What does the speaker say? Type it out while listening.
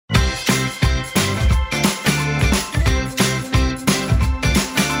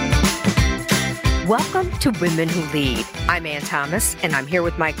Welcome to Women Who Lead. I'm Ann Thomas, and I'm here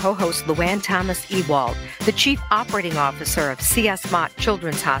with my co-host, Luann Thomas-Ewald, the Chief Operating Officer of C.S. Mott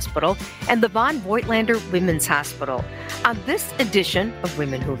Children's Hospital and the Von Voigtlander Women's Hospital. On this edition of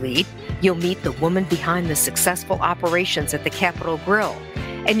Women Who Lead, you'll meet the woman behind the successful operations at the Capitol Grill,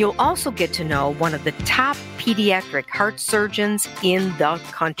 and you'll also get to know one of the top pediatric heart surgeons in the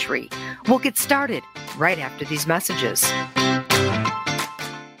country. We'll get started right after these messages.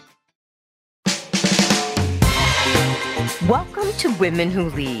 Welcome to Women Who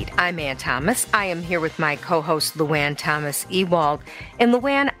Lead. I'm Ann Thomas. I am here with my co-host, Luann Thomas-Ewald. And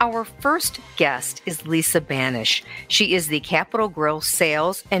Luann, our first guest is Lisa Banish. She is the Capitol Grill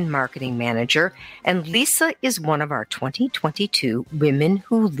Sales and Marketing Manager, and Lisa is one of our 2022 Women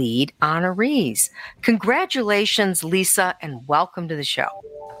Who Lead honorees. Congratulations, Lisa, and welcome to the show.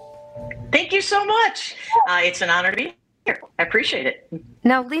 Thank you so much. It's an honor to be here. I appreciate it.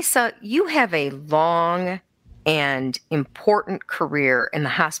 Now, Lisa, you have a long and important career in the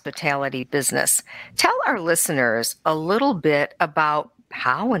hospitality business. Tell our listeners a little bit about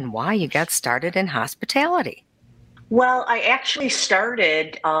how and why you got started in hospitality. Well, I actually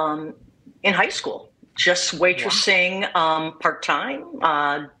started in high school, just waitressing part-time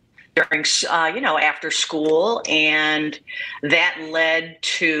during, after school. And that led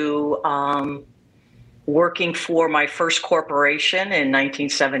to working for my first corporation in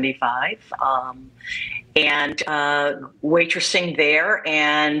 1975. And waitressing there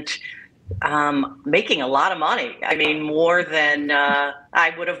and making a lot of money. I mean, more than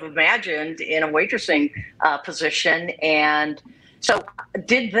I would have imagined in a waitressing position. And so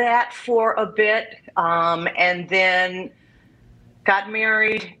did that for a bit and then got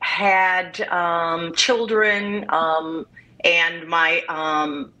married, had children, and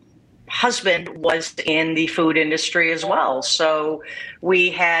my husband was in the food industry as well. So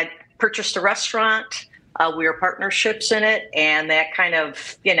we had purchased a restaurant. We were partnerships in it, and that kind of,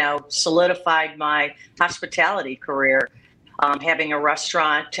 solidified my hospitality career. Having a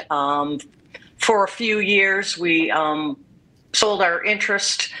restaurant for a few years, we sold our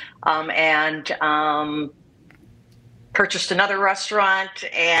interest and purchased another restaurant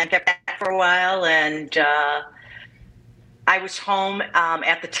and kept that for a while. And I was home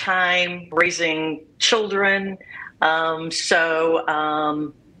at the time raising children,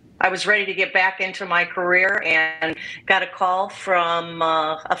 I was ready to get back into my career and got a call from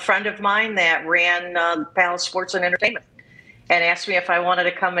a friend of mine that ran Palace Sports and Entertainment and asked me if I wanted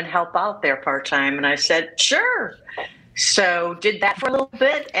to come and help out there part-time. And I said, sure. So did that for a little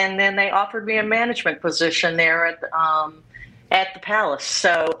bit. And then they offered me a management position there at the Palace.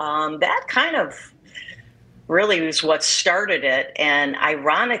 So that kind of really was what started it. And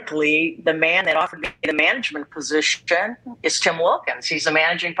ironically, the man that offered me the management position is Tim Wilkins. He's a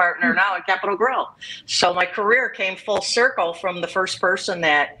managing partner now at Capitol Grill. So my career came full circle from the first person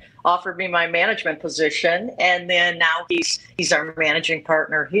that offered me my management position. And then now he's our managing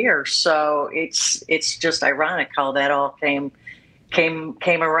partner here. So it's just ironic how that all came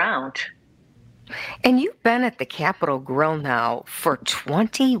around. And you've been at the Capitol Grill now for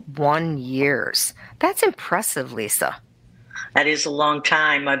 21 years. That's impressive, Lisa. That is a long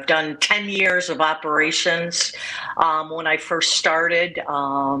time. I've done 10 years of operations. When I first started,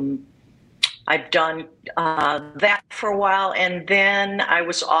 I've done that for a while, and then I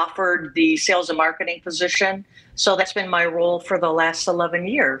was offered the sales and marketing position. So that's been my role for the last 11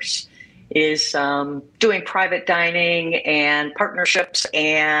 years. Is doing private dining and partnerships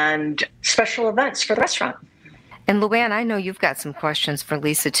and special events for the restaurant. And Luann, I know you've got some questions for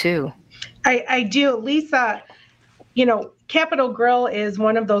Lisa too. I do. Lisa, Capitol Grill is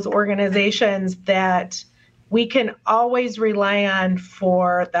one of those organizations that we can always rely on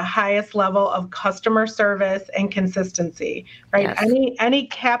for the highest level of customer service and consistency, right? Yes. Any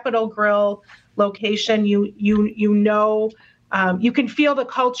Capitol Grill location, you can feel the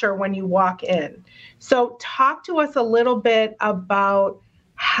culture when you walk in. So talk to us a little bit about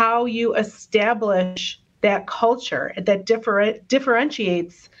how you establish that culture that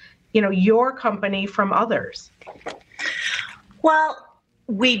differentiates, your company from others. Well,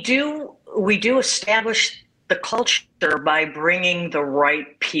 we do establish the culture by bringing the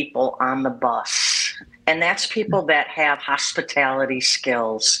right people on the bus. And that's people that have hospitality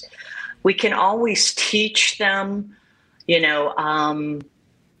skills. We can always teach them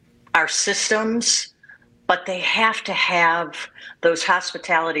our systems, but they have to have those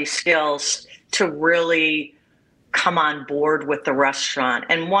hospitality skills to really come on board with the restaurant.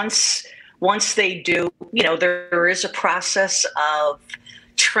 And once they do, there is a process of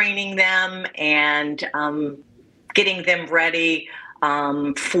training them and getting them ready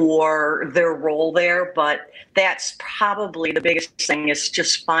for their role there. But that's probably the biggest thing, is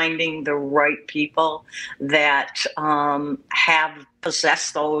just finding the right people that have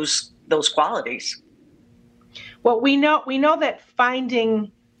possessed those qualities. Well, we know that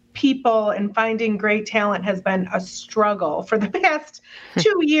finding people and finding great talent has been a struggle for the past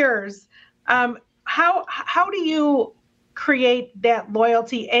 2 years. How do you create that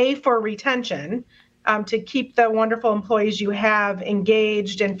loyalty, for retention, to keep the wonderful employees you have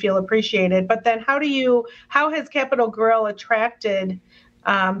engaged and feel appreciated? But then how has Capital Grille attracted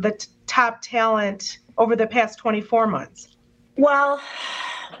the top talent over the past 24 months? Well,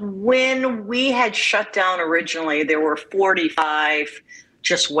 when we had shut down originally, there were 45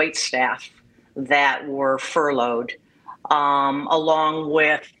 just wait staff that were furloughed, along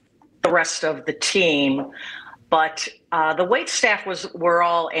with the rest of the team. But the wait staff were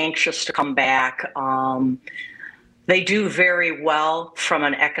all anxious to come back. They do very well from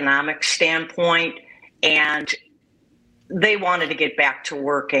an economic standpoint, and they wanted to get back to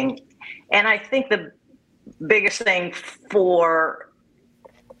working. And I think the biggest thing for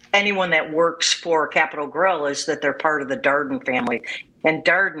anyone that works for Capital Grille is that they're part of the Darden family. And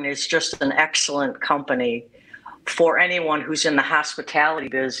Darden is just an excellent company for anyone who's in the hospitality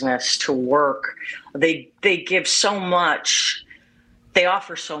business to work. They give so much, they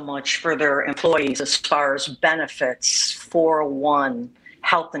offer so much for their employees as far as benefits, 401,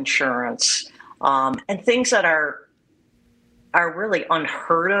 health insurance, and things that are really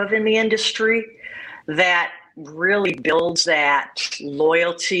unheard of in the industry, that really builds that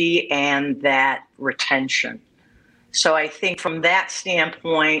loyalty and that retention. So I think from that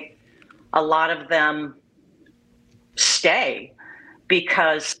standpoint, a lot of them stay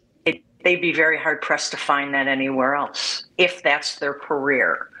because they'd be very hard pressed to find that anywhere else if that's their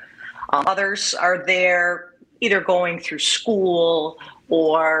career. Others are there either going through school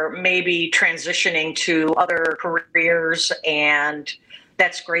or maybe transitioning to other careers, and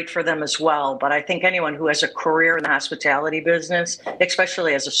that's great for them as well. But I think anyone who has a career in the hospitality business,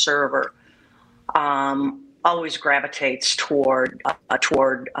 especially as a server, always gravitates toward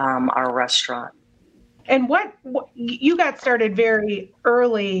our restaurant. And what you got started very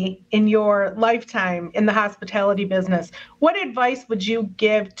early in your lifetime in the hospitality business. What advice would you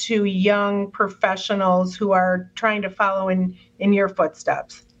give to young professionals who are trying to follow in your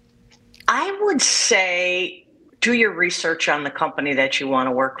footsteps? I would say do your research on the company that you want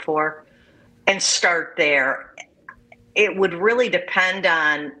to work for and start there. It would really depend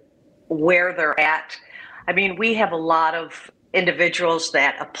on where they're at. I mean, we have a lot of individuals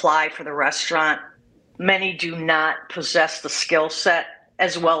that apply for the restaurant. Many do not possess the skill set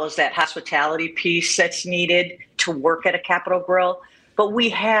as well as that hospitality piece that's needed to work at a Capital Grille. But we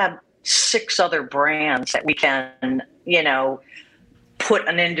have 6 other brands that we can, put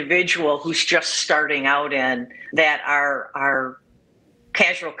an individual who's just starting out in, that are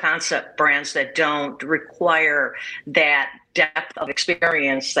casual concept brands that don't require that depth of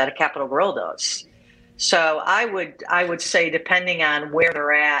experience that a Capital Grille does. So I would say, depending on where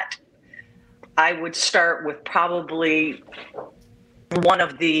they're at, I would start with probably one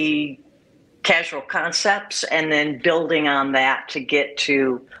of the casual concepts and then building on that to get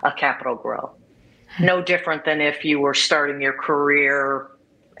to a Capital Grille. No different than if you were starting your career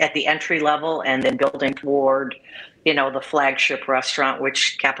at the entry level and then building toward, the flagship restaurant,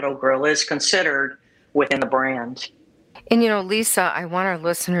 which Capital Grille is considered within the brand. And, Lisa, I want our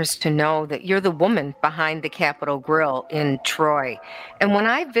listeners to know that you're the woman behind the Capital Grille in Troy. And when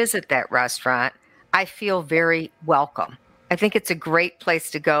I visit that restaurant, I feel very welcome. I think it's a great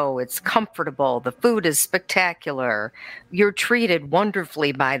place to go. It's comfortable. The food is spectacular. You're treated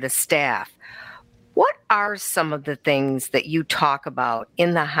wonderfully by the staff. What are some of the things that you talk about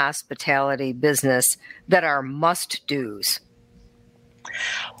in the hospitality business that are must-dos?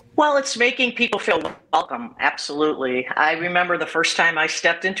 Well, it's making people feel welcome. Absolutely. I remember the first time I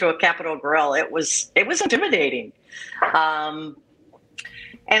stepped into a Capital Grille, it was intimidating. And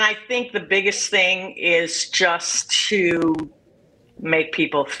I think the biggest thing is just to make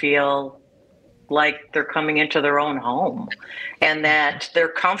people feel like they're coming into their own home and that they're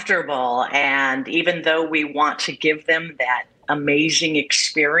comfortable. And even though we want to give them that amazing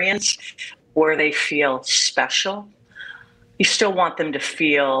experience where they feel special, you still want them to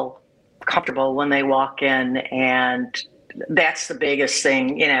feel comfortable when they walk in. And that's the biggest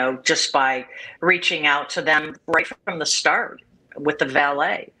thing, just by reaching out to them right from the start with the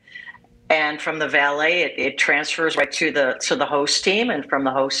valet. And from the valet, it transfers right to the host team. And from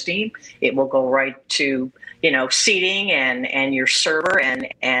the host team, it will go right to, seating and your server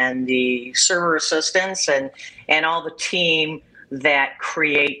and the server assistants and all the team that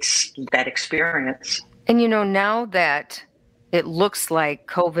creates that experience. And now that it looks like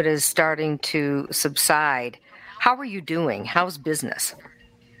COVID is starting to subside, how are you doing? How's business?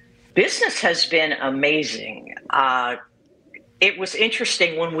 Business has been amazing. It was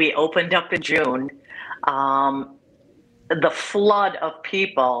interesting when we opened up in June, the flood of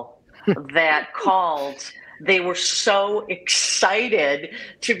people that called. They were so excited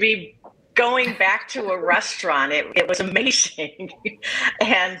to be going back to a restaurant. It was amazing,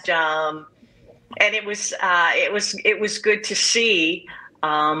 and it was good to see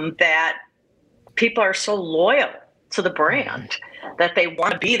that people are so loyal to the brand that they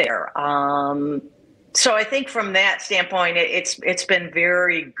want to be there. So I think from that standpoint, it's been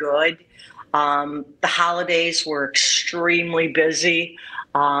very good. The holidays were extremely busy.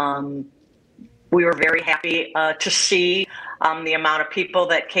 We were very happy to see the amount of people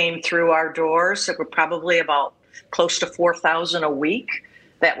that came through our doors. It were probably about close to 4,000 a week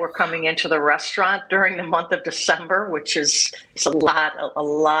that were coming into the restaurant during the month of December, which is a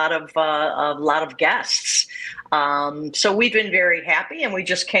lot of guests. So we've been very happy, and we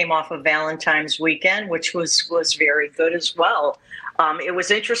just came off of Valentine's weekend, which was very good as well. It was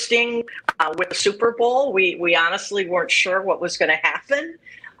interesting with the Super Bowl. We honestly weren't sure what was going to happen.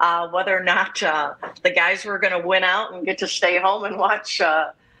 Whether or not the guys were going to win out and get to stay home and watch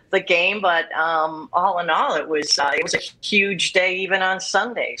the game, but all in all, it was a huge day even on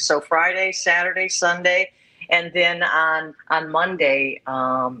Sunday. So Friday, Saturday, Sunday, and then on Monday,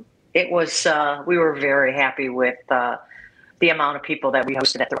 it was we were very happy with the amount of people that we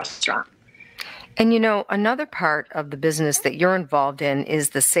hosted at the restaurant. And another part of the business that you're involved in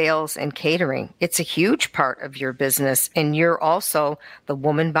is the sales and catering. It's a huge part of your business, and you're also the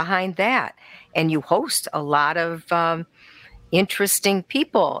woman behind that. And you host a lot of interesting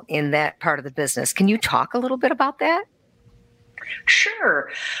people in that part of the business. Can you talk a little bit about that? Sure.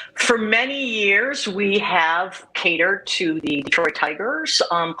 For many years, we have catered to the Detroit Tigers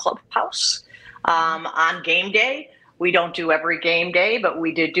clubhouse on game day. We don't do every game day, but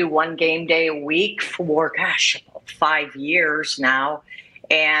we did do one game day a week for, about 5 years now.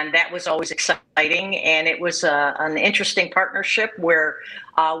 And that was always exciting. And it was an interesting partnership where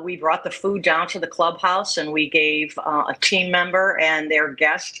we brought the food down to the clubhouse, and we gave a team member and their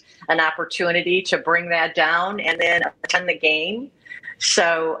guest an opportunity to bring that down and then attend the game.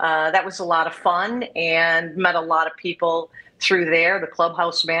 So that was a lot of fun, and met a lot of people through there, the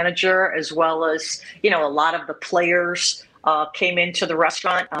clubhouse manager, as well as, a lot of the players came into the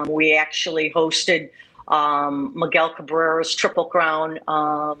restaurant. We actually hosted Miguel Cabrera's Triple Crown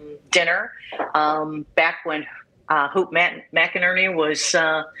dinner back when Hoop McInerney was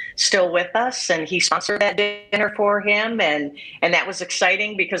still with us, and he sponsored that dinner for him. And that was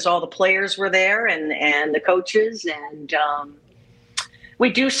exciting because all the players were there and the coaches. And we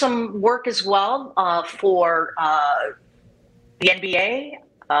do some work as well for the NBA.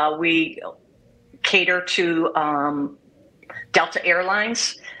 We cater to Delta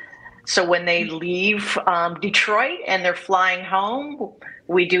Airlines. So when they leave Detroit and they're flying home,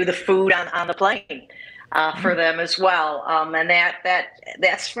 we do the food on the plane for them as well. And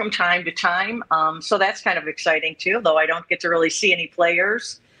that's from time to time. So that's kind of exciting too, though I don't get to really see any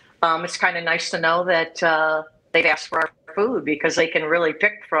players. It's kind of nice to know that they've asked for our food, because they can really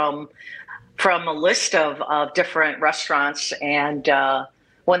pick from a list of different restaurants, and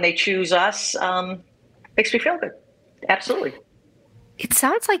when they choose us, makes me feel good. Absolutely. It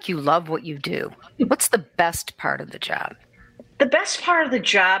sounds like you love what you do. What's the best part of the job? The best part of the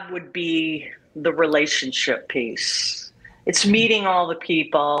job would be the relationship piece. It's meeting all the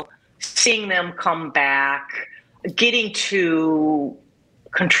people, seeing them come back, getting to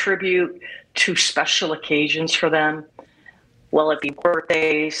contribute to special occasions for them. Well, it be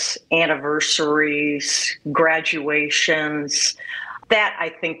birthdays, anniversaries, graduations. That, I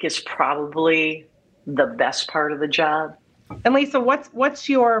think, is probably the best part of the job. And Lisa, what's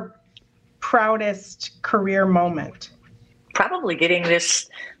your proudest career moment? Probably getting this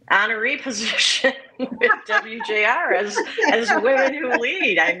honoree position with WJR as Women Who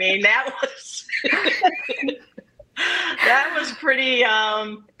Lead. I mean, that was pretty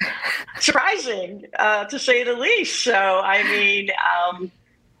surprising, to say the least. So, I mean,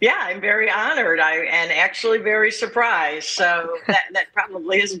 yeah, I'm very honored. And actually very surprised. So that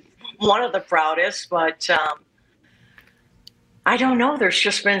probably is one of the proudest. But I don't know. There's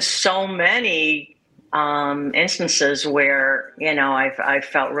just been so many instances where, I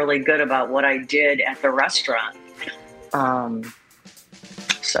felt really good about what I did at the restaurant.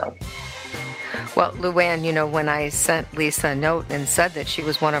 Well, Luann, when I sent Lisa a note and said that she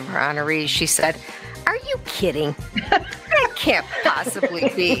was one of her honorees, she said, "Are you kidding? I'm not can't possibly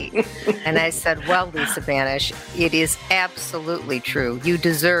be. And I said, well, Lisa Banish, it is absolutely true. You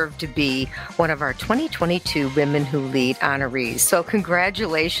deserve to be one of our 2022 Women Who Lead honorees. So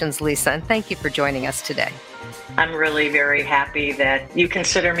congratulations, Lisa, and thank you for joining us today. I'm really very happy that you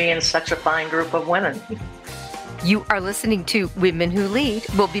consider me in such a fine group of women. You are listening to Women Who Lead.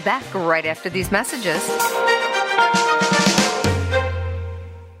 We'll be back right after these messages.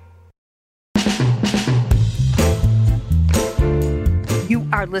 You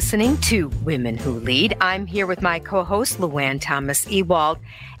are listening to Women Who Lead. I'm here with my co-host, Luann Thomas Ewald,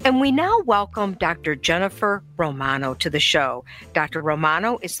 and we now welcome Dr. Jennifer Romano to the show. Dr.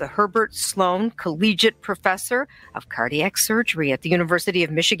 Romano is the Herbert Sloan Collegiate Professor of Cardiac Surgery at the University of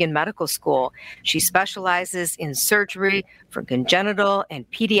Michigan Medical School. She specializes in surgery for congenital and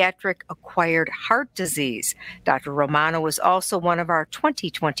pediatric acquired heart disease. Dr. Romano is also one of our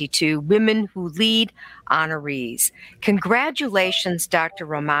 2022 Women Who Lead honorees. Congratulations, Dr.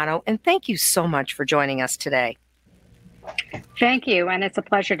 Romano, and thank you so much for joining us today. Thank you, and it's a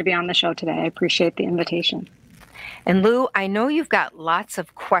pleasure to be on the show today. I appreciate the invitation. And Lou, I know you've got lots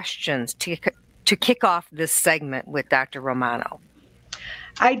of questions to kick off this segment with Dr. Romano.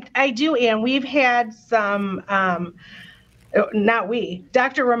 I do, and we've had some,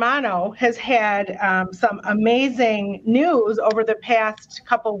 Dr. Romano has had some amazing news over the past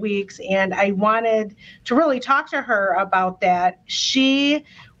couple weeks, and I wanted to really talk to her about that. She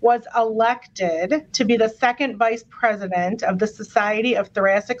was elected to be the second vice president of the Society of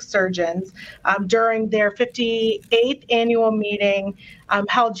Thoracic Surgeons during their 58th annual meeting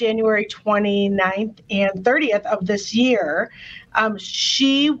held January 29th and 30th of this year.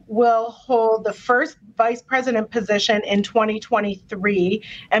 She will hold the first vice president position in 2023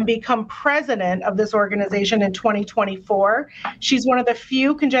 and become president of this organization in 2024. She's one of the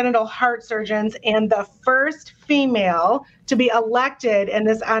few congenital heart surgeons and the first female to be elected in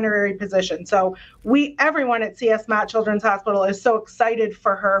this honorary position. So everyone at CS Mott Children's Hospital is so excited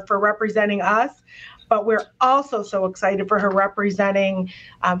for her for representing us, but we're also so excited for her representing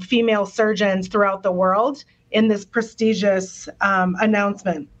female surgeons throughout the world in this prestigious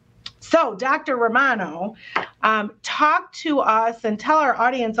announcement. So, Dr. Romano, talk to us and tell our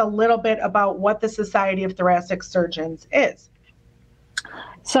audience a little bit about what the Society of Thoracic Surgeons is.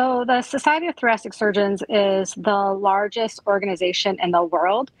 So the Society of Thoracic Surgeons is the largest organization in the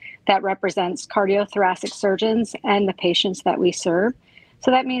world that represents cardiothoracic surgeons and the patients that we serve.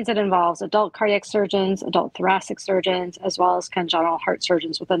 So that means it involves adult cardiac surgeons, adult thoracic surgeons, as well as congenital heart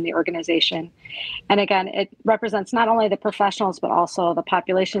surgeons within the organization. And again, it represents not only the professionals, but also the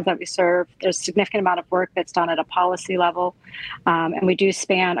populations that we serve. There's a significant amount of work that's done at a policy level. And we do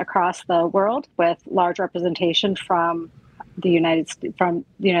span across the world with large representation from the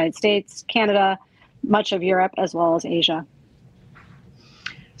United States, Canada, much of Europe, as well as Asia.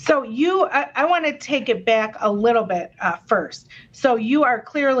 So I want to take it back a little bit first. So you are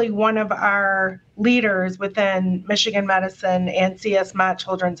clearly one of our leaders within Michigan Medicine and CS Mott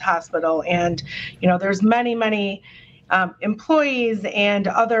Children's Hospital. And, there's many employees and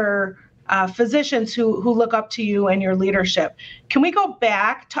other physicians who look up to you and your leadership. Can we go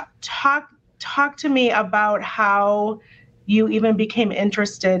back, talk to me about how you even became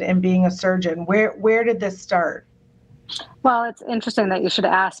interested in being a surgeon? Where did this start? Well, it's interesting that you should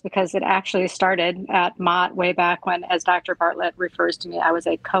ask because it actually started at Mott way back when, as Dr. Bartlett refers to me, I was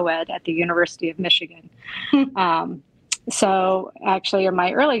a co-ed at the University of Michigan. So actually in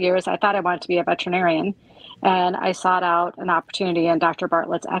my early years, I thought I wanted to be a veterinarian, and I sought out an opportunity in Dr.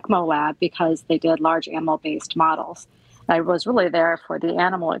 Bartlett's ECMO lab because they did large animal-based models. I was really there for the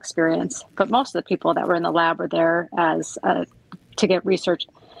animal experience, but most of the people that were in the lab were there as to get research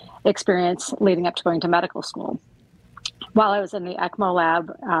experience leading up to going to medical school. While I was in the ECMO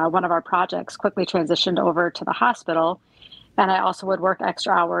lab, one of our projects quickly transitioned over to the hospital, and I also would work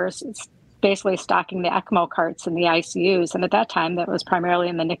extra hours, basically stocking the ECMO carts in the ICUs. And at that time, that was primarily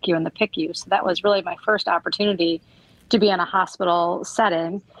in the NICU and the PICU. So that was really my first opportunity to be in a hospital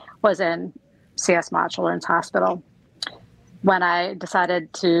setting, was in CS Mott Children's Hospital. When I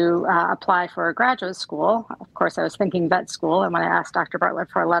decided to apply for graduate school, of course, I was thinking vet school. And when I asked Dr. Bartlett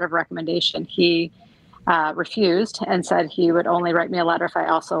for a letter of recommendation, he refused and said he would only write me a letter if I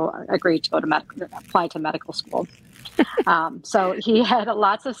also agreed to go to apply to medical school. So he had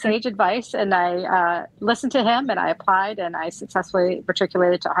lots of sage advice, and I listened to him, and I applied, and I successfully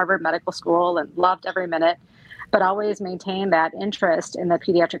matriculated to Harvard Medical School and loved every minute, but always maintained that interest in the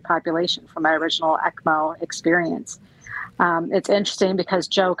pediatric population from my original ECMO experience. It's interesting because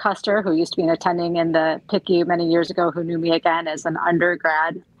Joe Custer, who used to be an attending in the PICU many years ago, who knew me again as an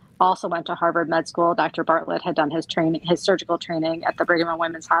undergrad also went to Harvard Med School. Dr. Bartlett had done his surgical training at the Brigham and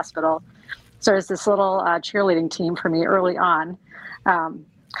Women's Hospital. So there's this little cheerleading team for me early on,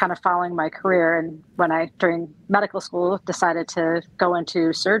 kind of following my career. And when I, during medical school, decided to go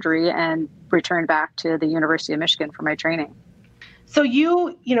into surgery and return back to the University of Michigan for my training. So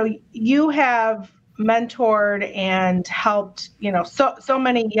you have mentored and helped, so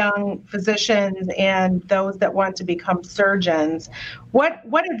many young physicians and those that want to become surgeons. What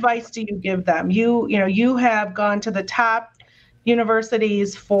advice do you give them? You have gone to the top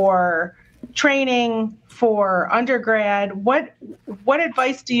universities for training, for undergrad. What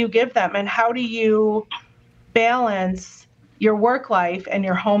advice do you give them, and how do you balance your work life and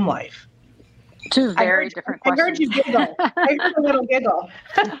your home life? Two very different questions. I heard you giggle. I heard a little giggle.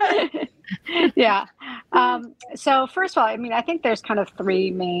 Yeah. So first of all, I think there's kind of three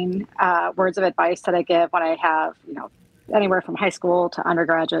main words of advice that I give when I have, anywhere from high school to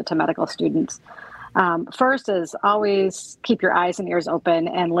undergraduate to medical students. First is always keep your eyes and ears open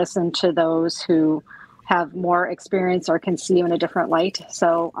and listen to those who have more experience or can see you in a different light.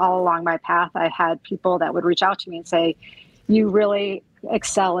 So all along my path, I had people that would reach out to me and say, you really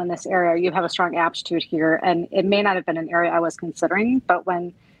excel in this area. You have a strong aptitude here. And it may not have been an area I was considering, but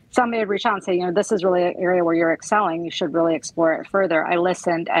when somebody would reach out and say, this is really an area where you're excelling, you should really explore it further, I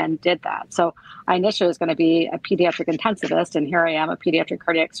listened and did that. So I initially was going to be a pediatric intensivist, and here I am, a pediatric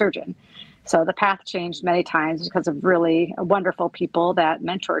cardiac surgeon. So the path changed many times because of really wonderful people that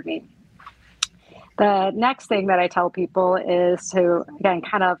mentored me. The next thing that I tell people is to, again,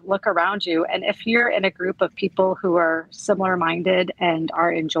 kind of look around you. And if you're in a group of people who are similar minded and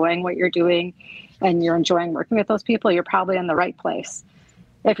are enjoying what you're doing and you're enjoying working with those people, you're probably in the right place.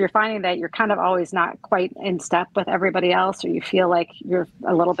 If you're finding that you're kind of always not quite in step with everybody else, or you feel like you're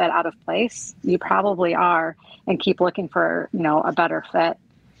a little bit out of place, you probably are, and keep looking for, a better fit.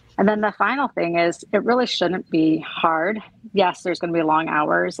 And then the final thing is, it really shouldn't be hard. Yes, there's going to be long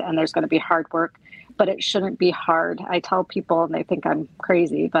hours and there's going to be hard work, but it shouldn't be hard. I tell people, and they think I'm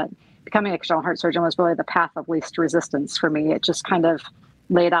crazy, but becoming a congenital heart surgeon was really the path of least resistance for me. It just kind of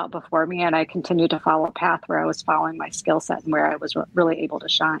laid out before me, and I continued to follow a path where I was following my skill set and where I was really able to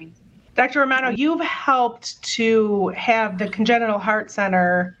shine. Dr. Romano, you've helped to have the Congenital Heart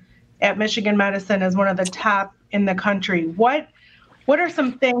Center at Michigan Medicine as one of the top in the country. What are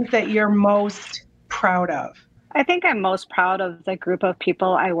some things that you're most proud of? I think I'm most proud of the group of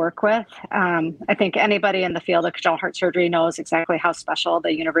people I work with. I think anybody in the field of congenital heart surgery knows exactly how special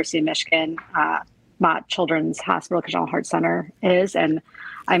the University of Michigan Mott Children's Hospital Congenital Heart Center is, and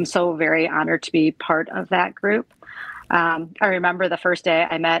I'm so very honored to be part of that group. I remember the first day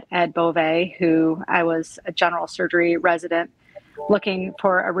I met Ed Bove, who I was a general surgery resident looking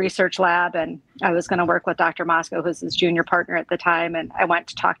for a research lab, and I was going to work with Dr. Mosca, who was his junior partner at the time, and I went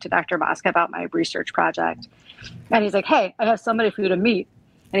to talk to Dr. Mosca about my research project. And he's like, hey, I have somebody for you to meet.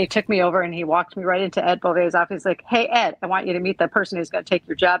 And he took me over and he walked me right into Ed Bove's office. He's like, hey, Ed, I want you to meet the person who's going to take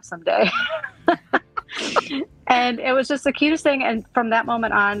your job someday. And it was just the cutest thing. And from that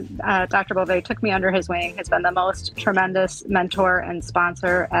moment on, Dr. Bove took me under his wing, has been the most tremendous mentor and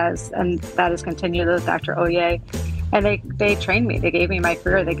sponsor, and that has continued with Dr. Oye. And they trained me. They gave me my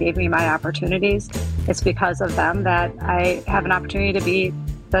career. They gave me my opportunities. It's because of them that I have an opportunity to be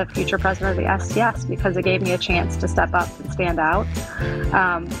the future president of the STS, because it gave me a chance to step up and stand out.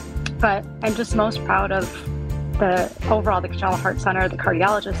 But I'm just most proud of the Congenital Heart Center, the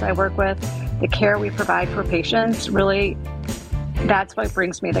cardiologists I work with, the care we provide for patients. Really, that's what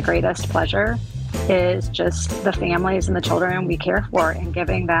brings me the greatest pleasure, is just the families and the children we care for and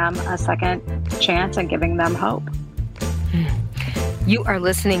giving them a second chance and giving them hope. You are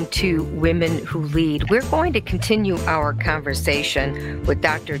listening to Women Who Lead. We're going to continue our conversation with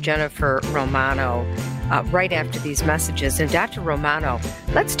Dr. Jennifer Romano right after these messages. And Dr. Romano,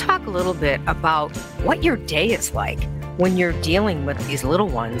 let's talk a little bit about what your day is like when you're dealing with these little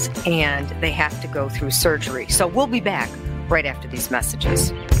ones and they have to go through surgery. So we'll be back right after these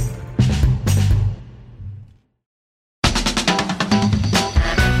messages.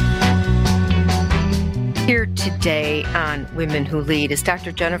 Here today on Women Who Lead is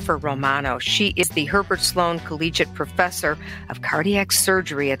Dr. Jennifer Romano. She is the Herbert Sloan Collegiate Professor of Cardiac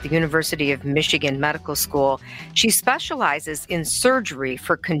Surgery at the University of Michigan Medical School. She specializes in surgery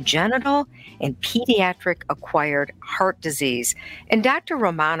for congenital and pediatric acquired heart disease. And Dr.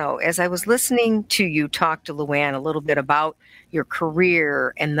 Romano, as I was listening to you talk to Luann a little bit about your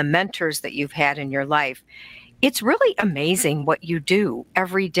career and the mentors that you've had in your life, it's really amazing what you do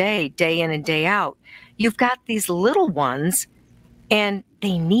every day, day in and day out. You've got these little ones and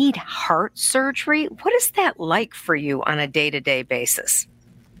they need heart surgery. What is that like for you on a day-to-day basis?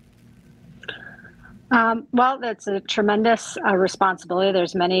 Well, that's a tremendous responsibility.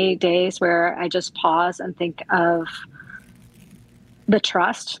 There's many days where I just pause and think of the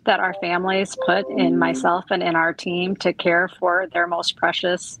trust that our families put in myself and in our team to care for their most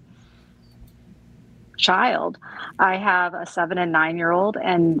precious child. I have a 7 and 9-year-old,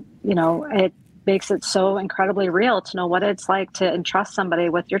 and it makes it so incredibly real to know what it's like to entrust somebody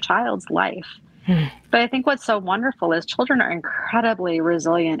with your child's life. But I think what's so wonderful is children are incredibly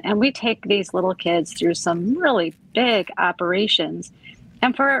resilient, and we take these little kids through some really big operations.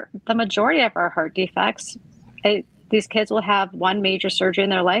 And for the majority of our heart defects, these kids will have one major surgery in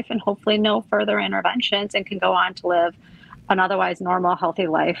their life and hopefully no further interventions and can go on to live an otherwise normal, healthy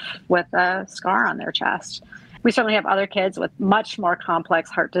life with a scar on their chest. We certainly have other kids with much more complex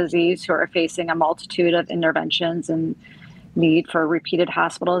heart disease who are facing a multitude of interventions and need for repeated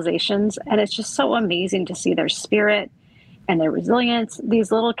hospitalizations. And it's just so amazing to see their spirit and their resilience. These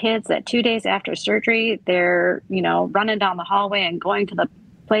little kids that 2 days after surgery, they're, running down the hallway and going to the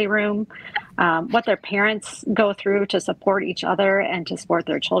playroom. What their parents go through to support each other and to support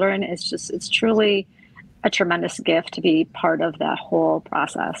their children it's truly a tremendous gift to be part of that whole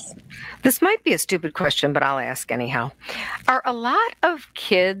process. This might be a stupid question, but I'll ask anyhow. Are a lot of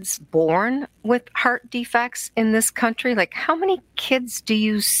kids born with heart defects in this country? Like, how many kids do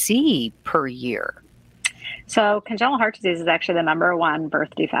you see per year? So congenital heart disease is actually the number one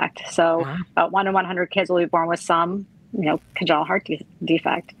birth defect. So about 1 in 100 kids will be born with some, congenital heart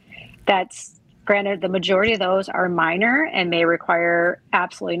defect. That's granted, the majority of those are minor and may require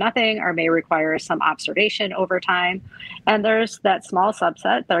absolutely nothing or may require some observation over time. And there's that small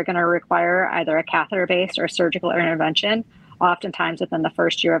subset that are going to require either a catheter-based or surgical intervention, oftentimes within the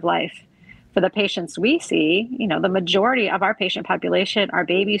first year of life. For the patients we see, the majority of our patient population are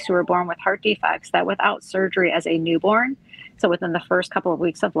babies who are born with heart defects that without surgery as a newborn, so within the first couple of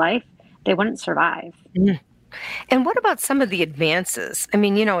weeks of life, they wouldn't survive. And what about some of the advances? I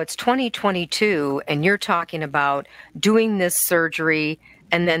mean, it's 2022 and you're talking about doing this surgery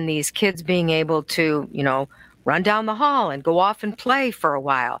and then these kids being able to, run down the hall and go off and play for a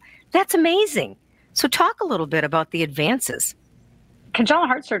while. That's amazing. So talk a little bit about the advances. Congenital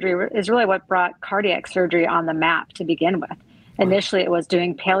heart surgery is really what brought cardiac surgery on the map to begin with. Initially, it was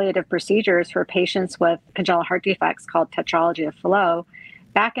doing palliative procedures for patients with congenital heart defects called tetralogy of Fallot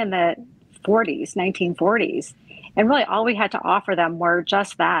back in the 1940s. And really all we had to offer them were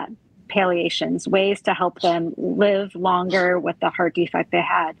just that, palliations, ways to help them live longer with the heart defect they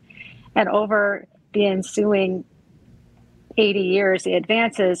had. And over the ensuing 80 years, the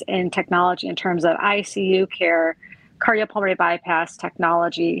advances in technology in terms of ICU care, cardiopulmonary bypass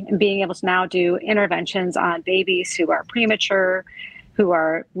technology, and being able to now do interventions on babies who are premature, who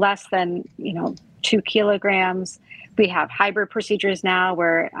are less than 2 kilograms. We have hybrid procedures now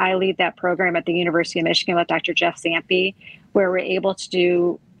where I lead that program at the University of Michigan with Dr. Jeff Zampi, where we're able to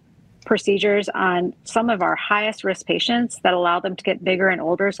do procedures on some of our highest risk patients that allow them to get bigger and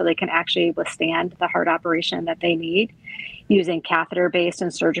older so they can actually withstand the heart operation that they need using catheter-based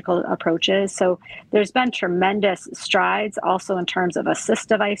and surgical approaches. So there's been tremendous strides also in terms of assist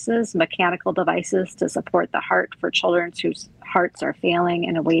devices, mechanical devices to support the heart for children whose hearts are failing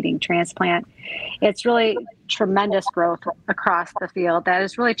and awaiting transplant. It's really tremendous growth across the field that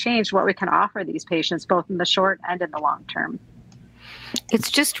has really changed what we can offer these patients, both in the short and in the long term.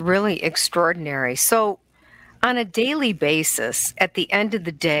 It's just really extraordinary. So on a daily basis, at the end of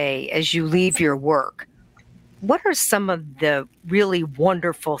the day, as you leave your work, what are some of the really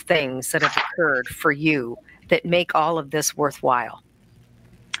wonderful things that have occurred for you that make all of this worthwhile?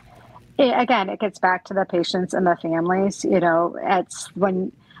 Again, it gets back to the patients and the families. It's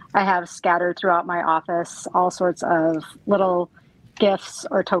when I have scattered throughout my office all sorts of little gifts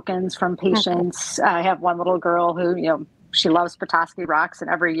or tokens from patients. I have one little girl who, she loves Petoskey rocks, and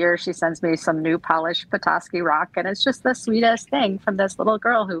every year she sends me some new polished Petoskey rock. And it's just the sweetest thing from this little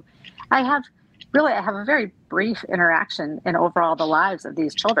girl who I have a very brief interaction in overall the lives of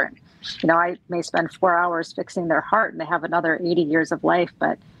these children. I may spend 4 hours fixing their heart and they have another 80 years of life,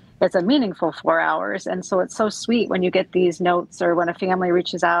 but it's a meaningful 4 hours. And so it's so sweet when you get these notes or when a family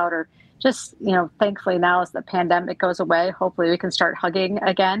reaches out or just, thankfully now as the pandemic goes away, hopefully we can start hugging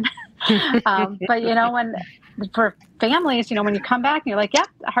again. But, when for families, when you come back and you're like, yeah,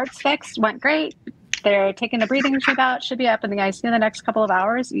 the heart's fixed, went great. They're taking a breathing tube out, should be up in the ICU in the next couple of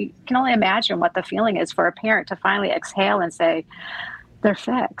hours. You can only imagine what the feeling is for a parent to finally exhale and say, they're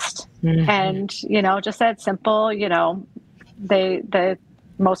fixed. Mm-hmm. And, just that simple, the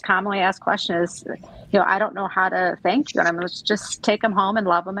most commonly asked question is, I don't know how to thank you. And I'm going to just take them home and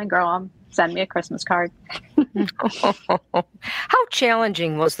love them and grow them. Send me a Christmas card. How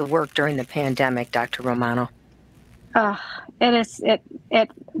challenging was the work during the pandemic, Dr. Romano? It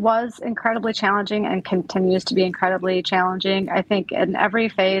was incredibly challenging and continues to be incredibly challenging. I think in every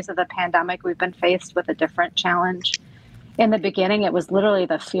phase of the pandemic, we've been faced with a different challenge. In the beginning, it was literally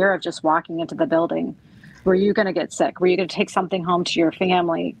the fear of just walking into the building. Were you going to get sick? Were you going to take something home to your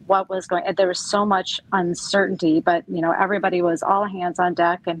family? What was going? There was so much uncertainty, but everybody was all hands on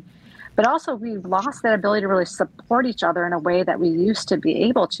deck, but also we've lost that ability to really support each other in a way that we used to be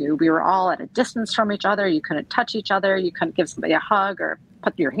able to. We were all at a distance from each other. You couldn't touch each other. You couldn't give somebody a hug or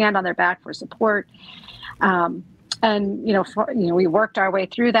put your hand on their back for support. We worked our way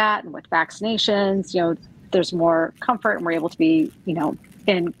through that, and with vaccinations, there's more comfort, and we're able to be,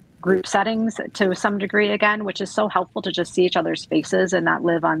 in group settings to some degree again, which is so helpful to just see each other's faces and not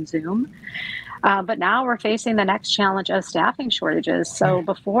live on Zoom. But now we're facing the next challenge of staffing shortages. So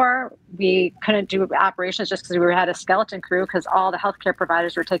before, we couldn't do operations just because we had a skeleton crew because all the healthcare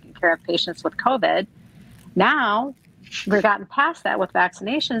providers were taking care of patients with COVID. Now we've gotten past that with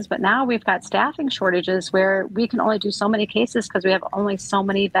vaccinations, but now we've got staffing shortages where we can only do so many cases because we have only so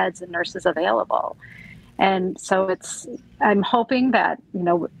many beds and nurses available. And so I'm hoping that,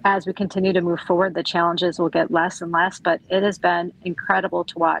 as we continue to move forward, the challenges will get less and less, but it has been incredible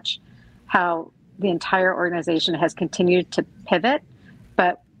to watch how the entire organization has continued to pivot,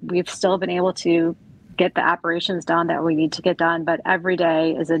 but we've still been able to get the operations done that we need to get done. But every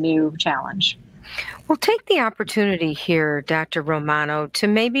day is a new challenge. Well, take the opportunity here, Dr. Romano, to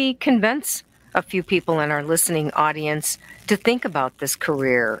maybe convince a few people in our listening audience to think about this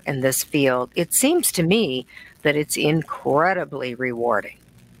career in this field. It seems to me that it's incredibly rewarding.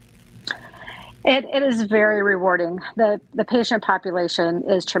 It is very rewarding. The patient population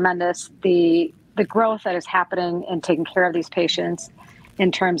is tremendous. The growth that is happening in taking care of these patients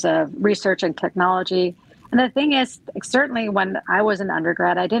in terms of research and technology. And the thing is, certainly when I was an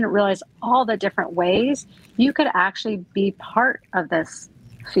undergrad, I didn't realize all the different ways you could actually be part of this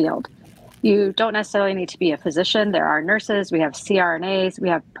field. You don't necessarily need to be a physician. There are nurses, we have CRNAs, we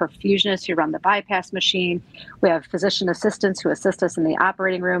have perfusionists who run the bypass machine, we have physician assistants who assist us in the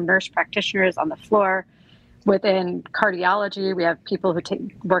operating room, nurse practitioners on the floor. Within cardiology, we have people who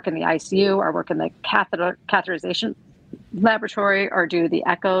work in the ICU or work in the catheterization laboratory or do the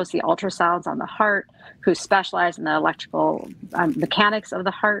echoes, the ultrasounds on the heart, who specialize in the electrical mechanics of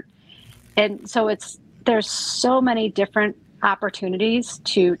the heart. And so there's so many different opportunities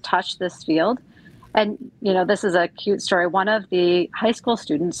to touch this field. And, this is a cute story. One of the high school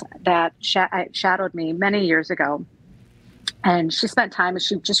students that shadowed me many years ago, and she spent time, and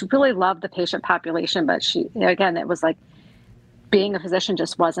she just really loved the patient population, but it was like being a physician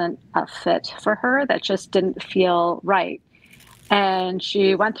just wasn't a fit for her. That just didn't feel right. And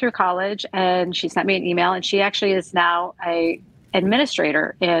she went through college and she sent me an email, and she actually is now a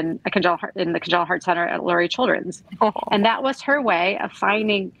administrator in the Congenital Heart Center at Lurie Children's. Oh. And that was her way of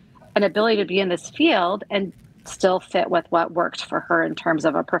finding an ability to be in this field and still fit with what worked for her in terms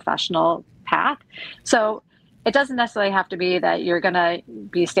of a professional path. So it doesn't necessarily have to be that you're going to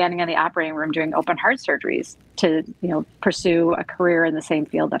be standing in the operating room doing open heart surgeries to, pursue a career in the same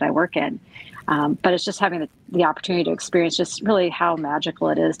field that I work in. But it's just having the opportunity to experience just really how magical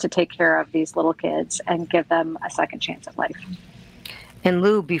it is to take care of these little kids and give them a second chance at life. And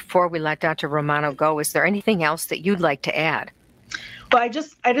Lou, before we let Dr. Romano go, is there anything else that you'd like to add? Well, I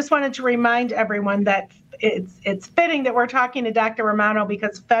just wanted to remind everyone that it's fitting that we're talking to Dr. Romano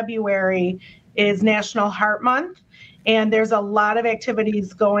because February is National Heart Month, and there's a lot of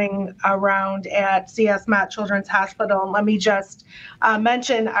activities going around at CS Mott Children's Hospital. And let me just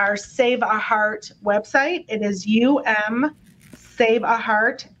mention our Save a Heart website. It is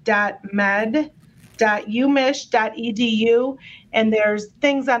umsaveaheart.med.umich.edu, and there's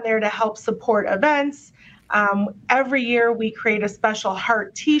things on there to help support events. Every year we create a special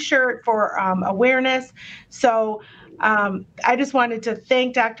heart t-shirt for awareness. So I just wanted to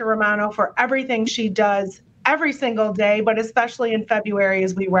thank Dr. Romano for everything she does every single day, but especially in February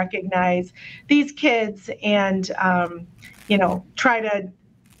as we recognize these kids and, try to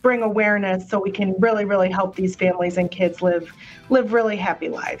bring awareness so we can really, really help these families and kids live really happy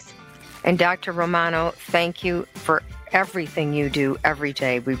lives. And Dr. Romano, thank you for everything you do every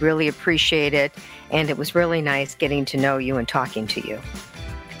day. We really appreciate it. And it was really nice getting to know you and talking to you.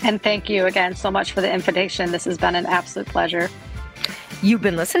 And thank you again so much for the invitation. This has been an absolute pleasure. You've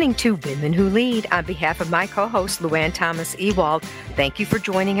been listening to Women Who Lead. On behalf of my co-host, Luann Thomas Ewald, thank you for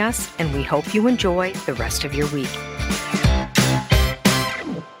joining us, and we hope you enjoy the rest of your week.